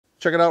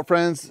Check it out,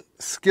 friends.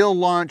 Skill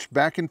launched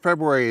back in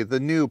February, the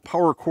new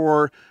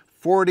PWRCORE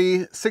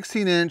 40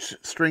 16-inch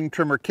string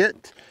trimmer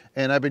kit.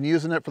 And I've been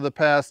using it for the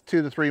past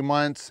 2 to 3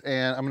 months,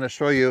 and I'm going to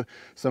show you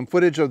some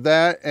footage of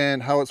that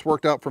and how it's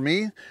worked out for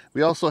me.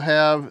 We also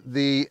have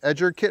the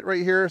edger kit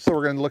right here, so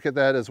we're going to look at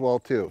that as well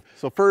too.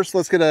 So first,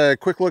 let's get a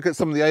quick look at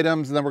some of the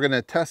items, and then we're going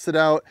to test it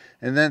out,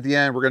 and then at the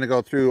end we're going to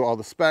go through all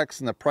the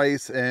specs and the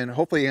price and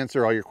hopefully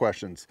answer all your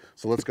questions.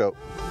 So let's go.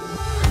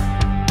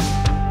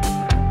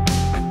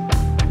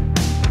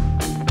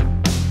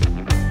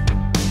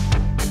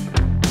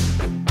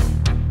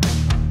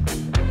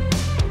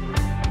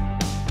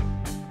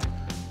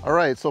 All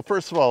right, so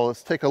first of all,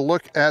 let's take a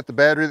look at the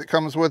battery that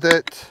comes with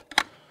it.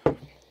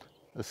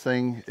 This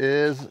thing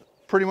is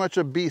pretty much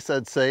a beast,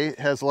 I'd say. It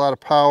has a lot of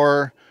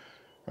power.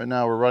 Right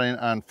now we're running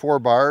on 4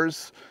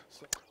 bars.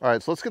 All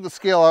right, so let's get the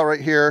scale out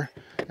right here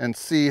and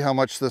see how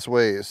much this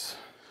weighs.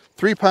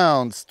 3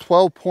 pounds,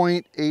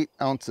 12.8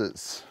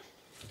 ounces.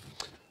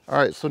 All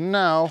right, so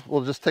now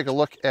we'll just take a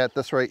look at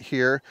this right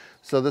here.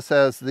 So this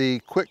has the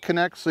quick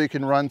connect, so you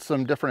can run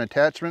some different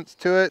attachments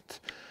to it.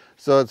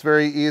 So it's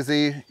very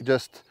easy. You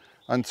just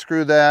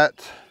unscrew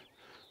that,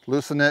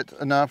 loosen it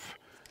enough,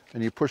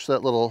 and you push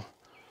that little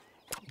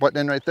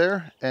button in right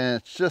there,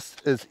 and it's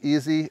just as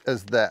easy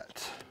as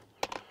that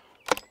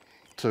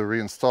to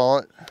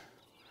reinstall it.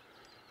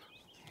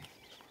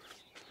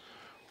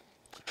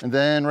 And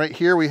then right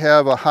here we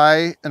have a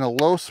high and a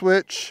low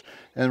switch,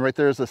 and right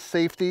there is a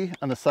safety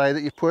on the side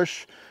that you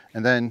push,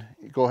 and then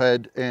you go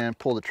ahead and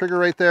pull the trigger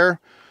right there.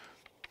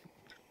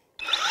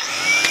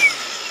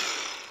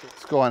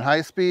 Let's go on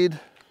high speed.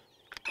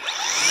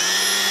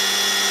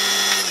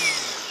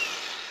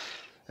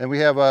 And we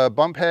have a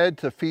bump head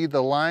to feed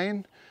the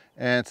line,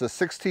 and it's a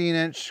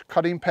 16-inch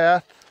cutting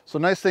path. So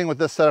nice thing with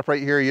this setup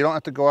right here, you don't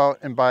have to go out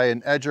and buy an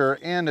edger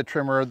and a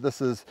trimmer.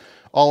 This is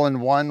all in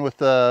one with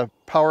the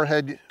power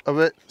head of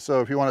it.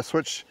 So if you want to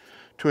switch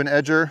to an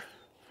edger,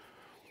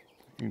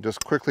 you can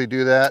just quickly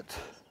do that.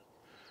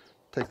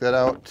 Take that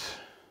out.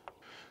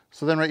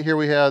 So then right here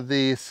we have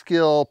the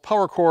SKIL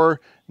PWRCORE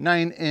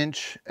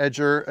 9-inch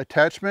edger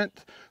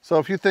attachment. So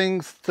a few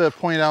things to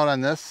point out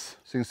on this.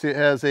 So you can see it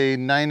has a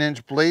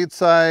 9-inch blade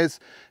size,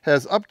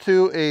 has up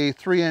to a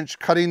 3-inch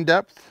cutting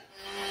depth.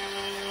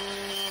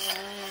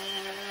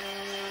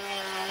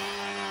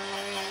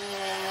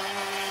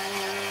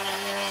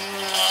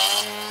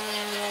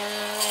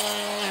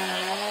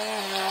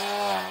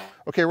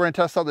 Okay, we're gonna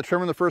test out the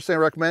trimmer. The first thing I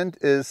recommend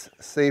is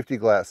safety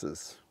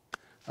glasses.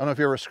 I don't know if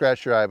you ever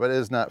scratched your eye, but it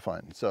is not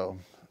fun. So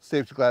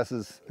safety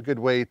glasses, a good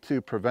way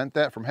to prevent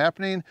that from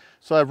happening.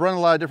 So I've run a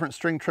lot of different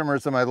string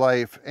trimmers in my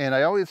life, and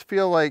I always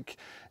feel like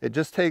it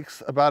just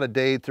takes about a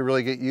day to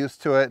really get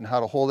used to it and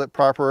how to hold it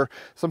proper.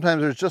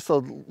 Sometimes there's just a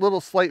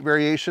little slight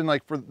variation.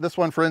 Like for this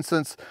one, for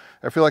instance,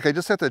 I feel like I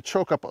just have to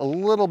choke up a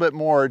little bit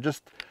more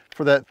just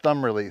for that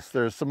thumb release.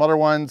 There's some other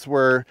ones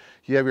where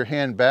you have your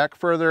hand back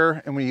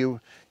further, and when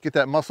you get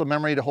that muscle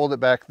memory to hold it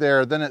back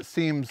there, then it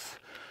seems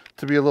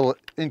to be a little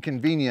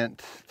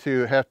inconvenient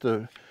to have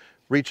to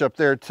reach up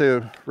there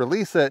to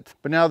release it.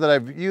 But now that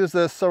I've used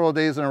this several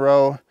days in a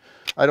row,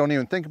 I don't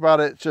even think about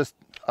it. It's just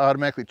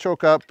automatically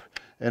choke up,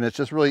 and it's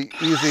just really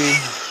easy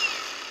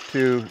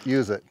to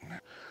use it.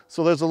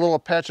 So there's a little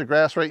patch of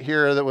grass right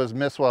here that was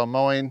missed while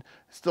mowing.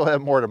 Still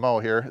have more to mow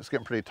here. It's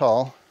getting pretty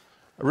tall.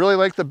 I really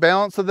like the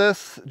balance of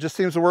this. It just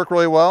seems to work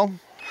really well.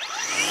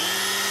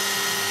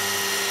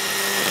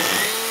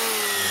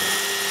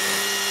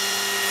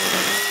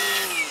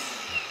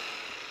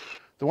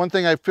 The one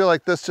thing I feel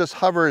like this just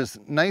hovers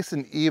nice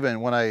and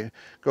even when I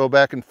go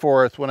back and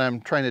forth when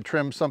I'm trying to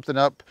trim something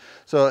up.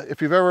 So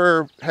if you've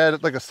ever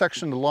had like a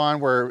section of lawn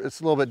where it's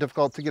a little bit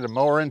difficult to get a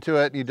mower into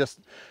it, and you just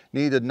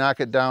need to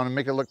knock it down and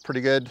make it look pretty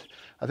good,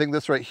 I think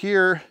this right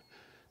here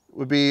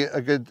would be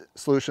a good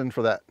solution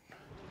for that.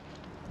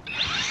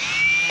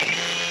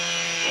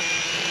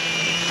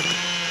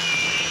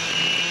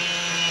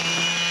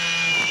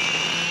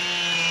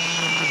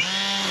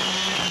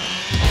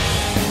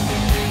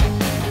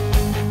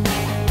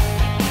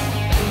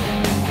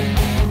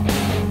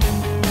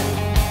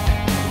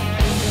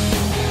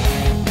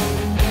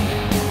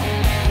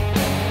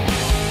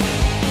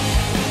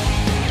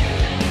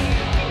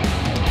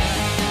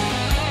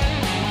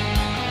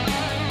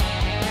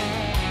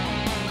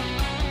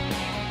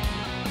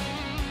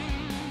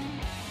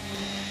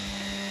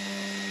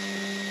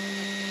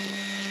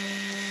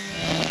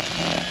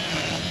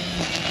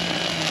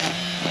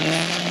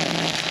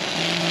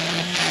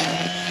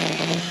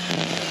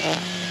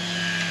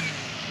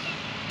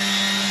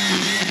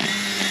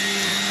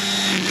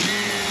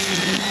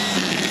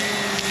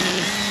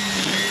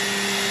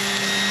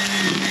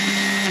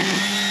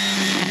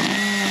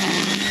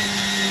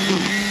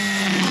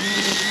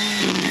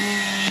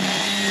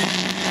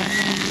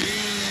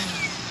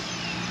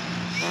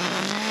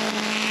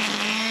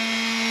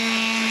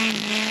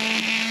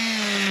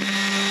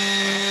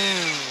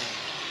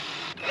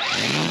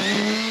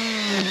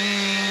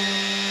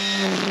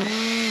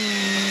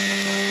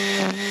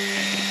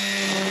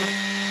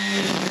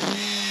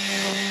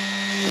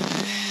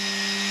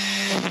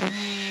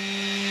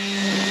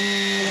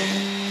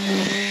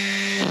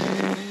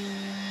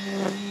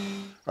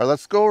 All right,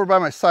 let's go over by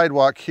my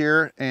sidewalk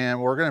here and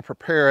we're gonna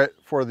prepare it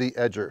for the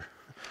edger.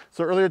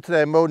 So earlier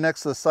today I mowed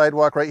next to the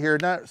sidewalk right here,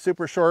 not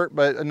super short,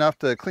 but enough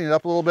to clean it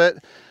up a little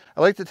bit. I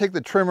like to take the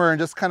trimmer and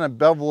just kind of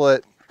bevel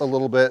it a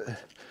little bit.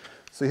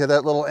 So you have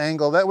that little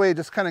angle. That way it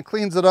just kind of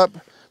cleans it up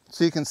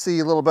so you can see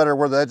a little better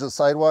where the edge of the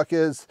sidewalk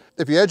is.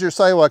 If you edge your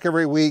sidewalk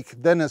every week,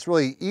 then it's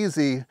really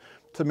easy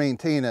to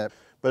maintain it.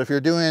 But if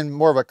you're doing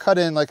more of a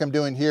cut-in like I'm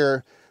doing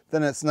here,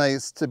 then it's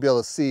nice to be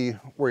able to see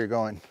where you're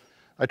going.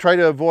 I try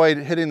to avoid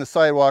hitting the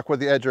sidewalk with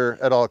the edger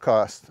at all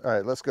costs. All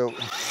right, let's go.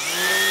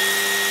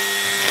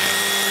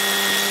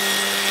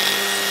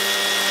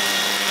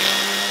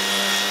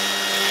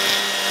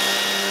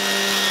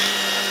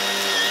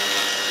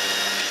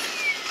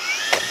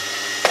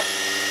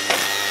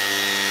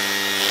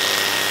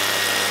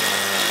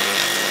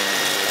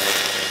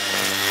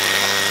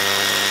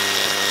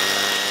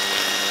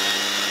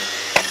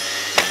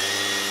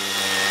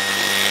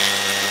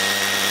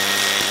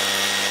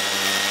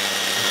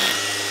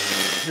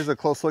 Here's a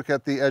close look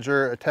at the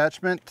edger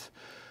attachment.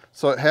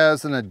 So it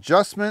has an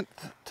adjustment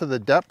to the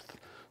depth.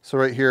 So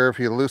right here, if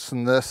you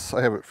loosen this,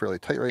 I have it fairly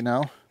tight right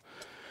now.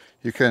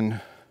 You can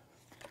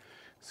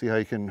see how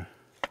you can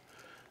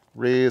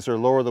raise or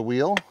lower the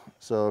wheel.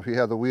 So if you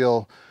have the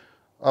wheel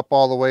up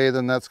all the way,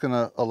 then that's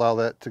gonna allow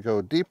that to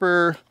go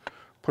deeper.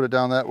 Put it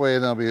down that way,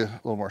 then it'll be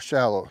a little more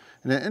shallow.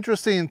 And an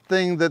interesting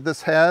thing that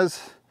this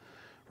has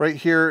right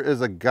here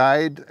is a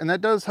guide, and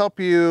that does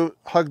help you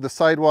hug the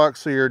sidewalk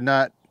so you're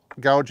not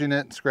gouging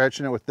it,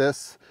 scratching it with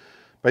this.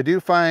 But I do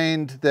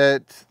find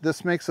that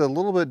this makes it a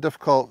little bit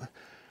difficult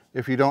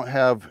if you don't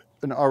have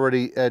an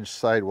already edged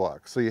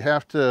sidewalk. So you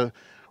have to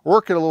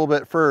work it a little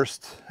bit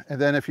first,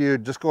 and then if you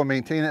just go and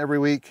maintain it every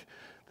week,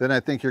 then I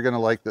think you're gonna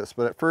like this.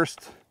 But at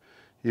first,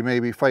 you may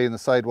be fighting the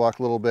sidewalk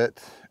a little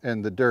bit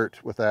and the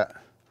dirt with that.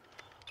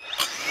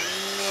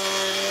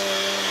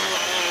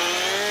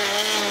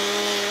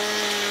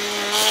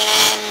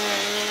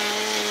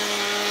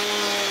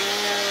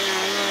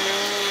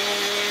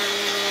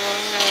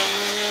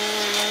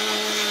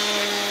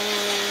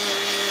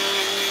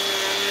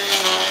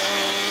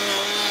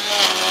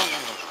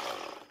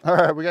 All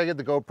right, we gotta get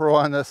the GoPro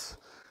on this.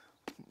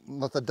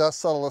 Let the dust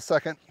settle a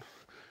second.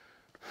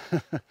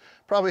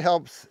 Probably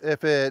helps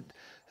if it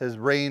has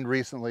rained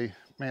recently.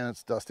 Man,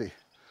 it's dusty.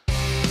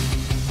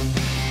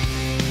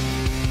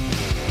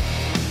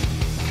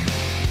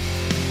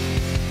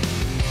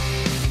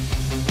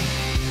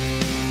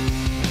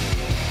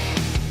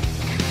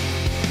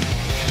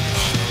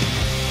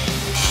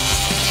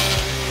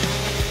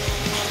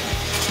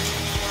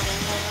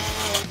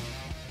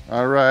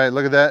 All right,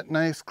 look at that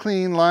nice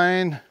clean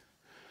line.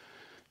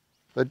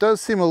 That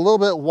does seem a little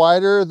bit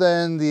wider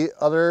than the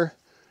other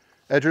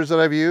edgers that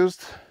I've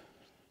used.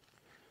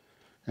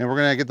 And we're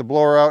gonna get the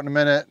blower out in a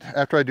minute.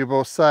 After I do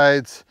both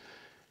sides,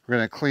 we're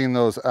gonna clean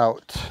those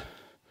out.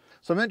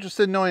 So I'm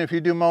interested in knowing if you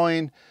do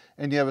mowing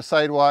and you have a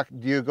sidewalk,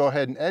 do you go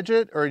ahead and edge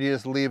it or do you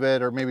just leave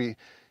it or maybe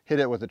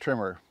hit it with a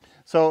trimmer?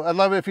 So I'd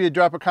love it if you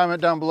drop a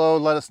comment down below,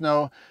 let us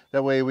know.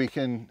 That way we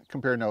can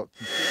compare notes.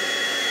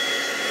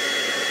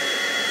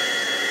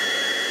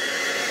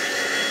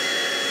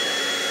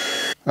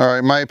 All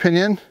right, my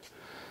opinion,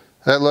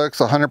 that looks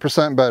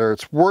 100% better.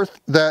 It's worth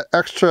that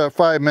extra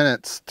 5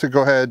 minutes to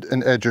go ahead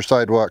and edge your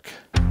sidewalk.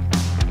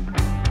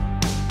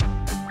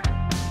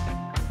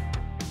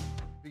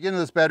 Begin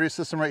this battery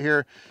system right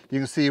here. You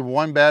can see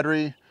one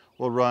battery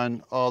will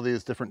run all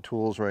these different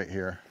tools right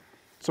here.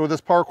 So with this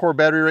PWRCORE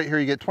battery right here,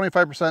 you get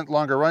 25%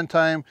 longer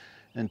runtime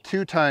and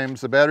 2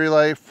 times the battery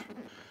life.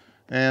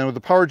 And with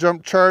the Power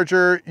Jump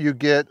charger, you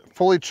get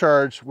fully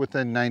charged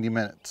within 90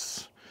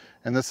 minutes.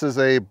 And this is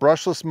a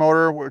brushless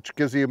motor, which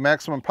gives you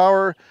maximum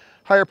power,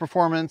 higher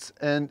performance,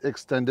 and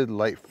extended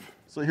life.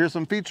 So here's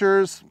some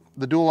features.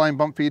 The dual line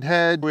bump feed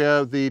head. We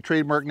have the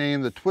trademark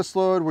name, the twist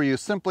load, where you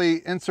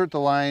simply insert the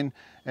line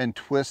and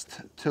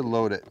twist to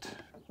load it.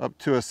 Up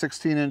to a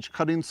 16-inch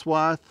cutting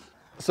swath.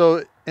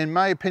 So in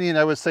my opinion,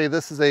 I would say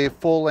this is a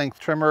full length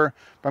trimmer.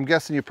 I'm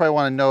guessing you probably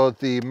want to know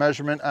the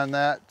measurement on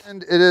that.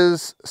 And it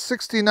is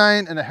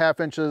 69.5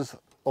 inches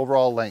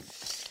overall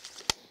length.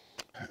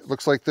 It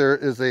looks like there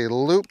is a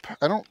loop.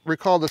 I don't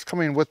recall this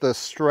coming with a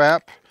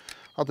strap.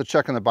 I'll have to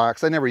check in the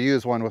box. I never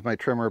use one with my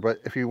trimmer, but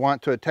if you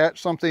want to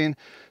attach something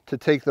to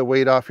take the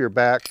weight off your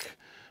back,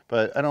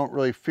 but I don't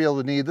really feel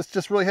the need. This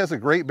just really has a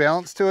great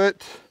balance to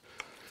it.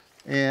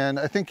 And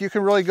I think you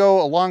can really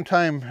go a long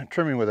time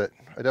trimming with it.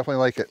 I definitely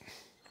like it.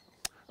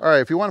 All right,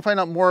 if you want to find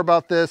out more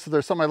about this, if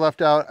there's something I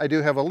left out, I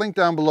do have a link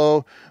down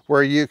below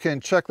where you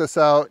can check this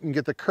out and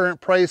get the current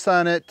price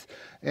on it.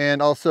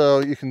 And also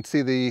you can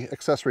see the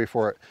accessory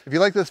for it. If you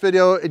like this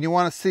video and you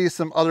want to see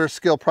some other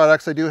SKIL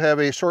products, I do have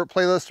a short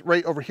playlist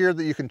right over here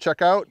that you can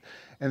check out.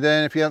 And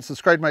then if you haven't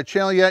subscribed to my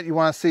channel yet, you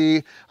want to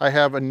see, I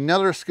have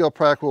another SKIL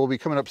product that will be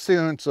coming up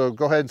soon. So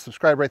go ahead and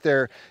subscribe right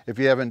there if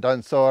you haven't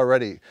done so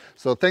already.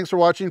 So thanks for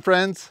watching,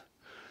 friends.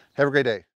 Have a great day.